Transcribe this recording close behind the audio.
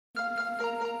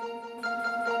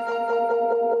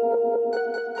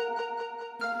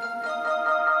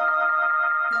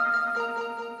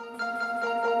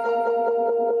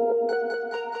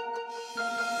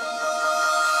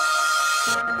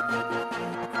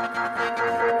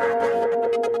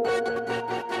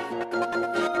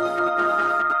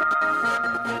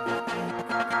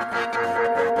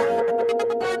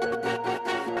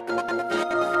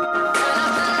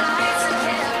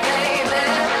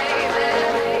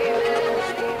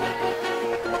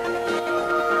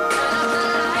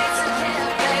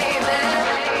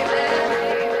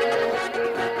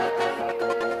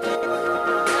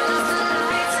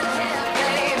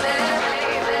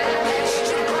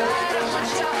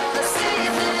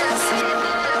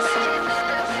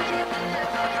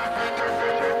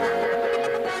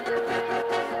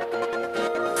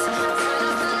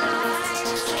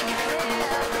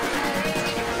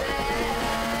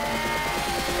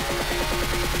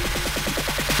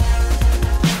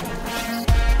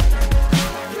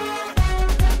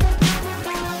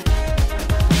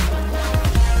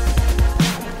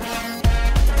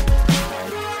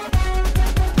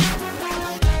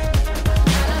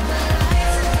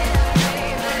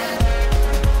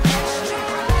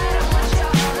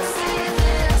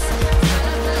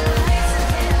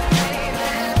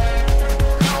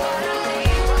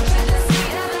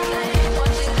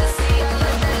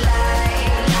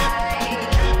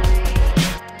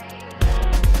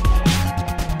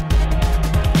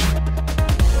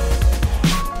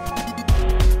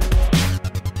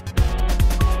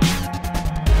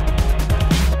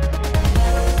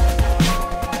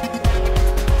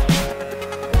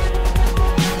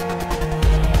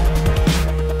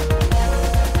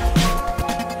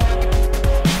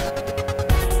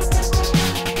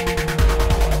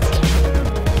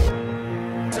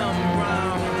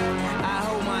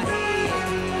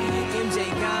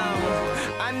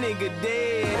nigga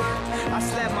dead. I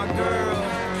slapped my girl,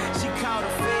 she called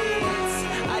the feds.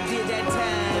 I did that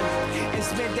time and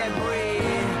spent that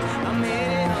bread. I'm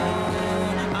headed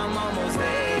home, I'm almost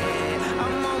there.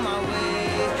 I'm on my way,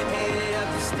 headed up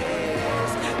the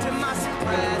stairs. To my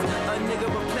surprise, a nigga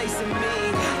replacing me.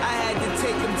 I had to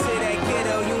take him to that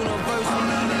ghetto university.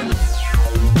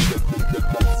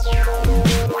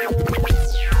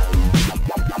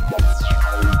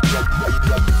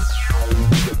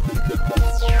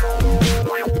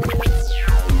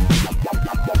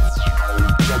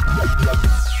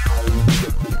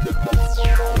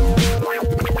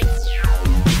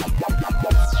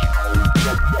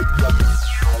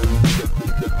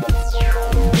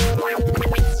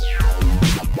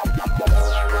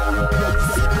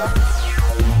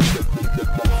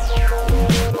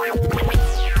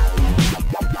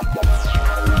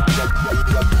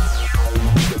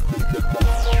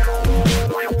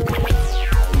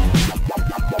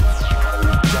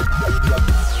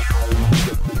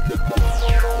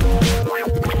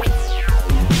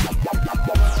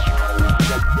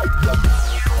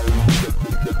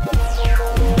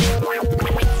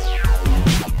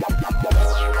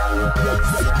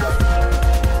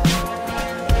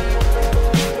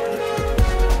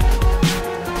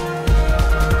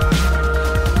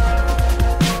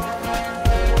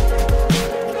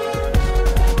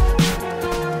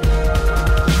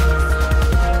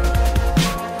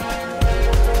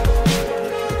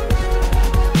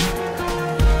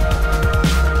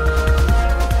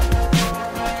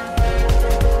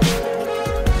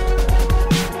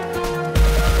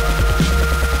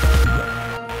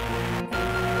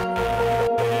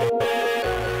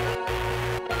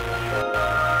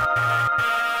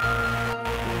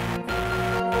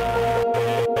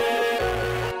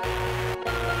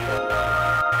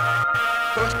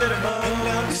 First of the month, and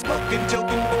now we smoking,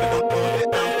 joking, whipping up all the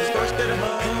ounces. First of the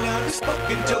month, and now we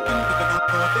smoking, joking, whipping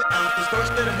up all the ounces.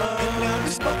 First of the month, and now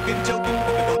we smoking, joking,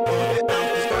 whipping up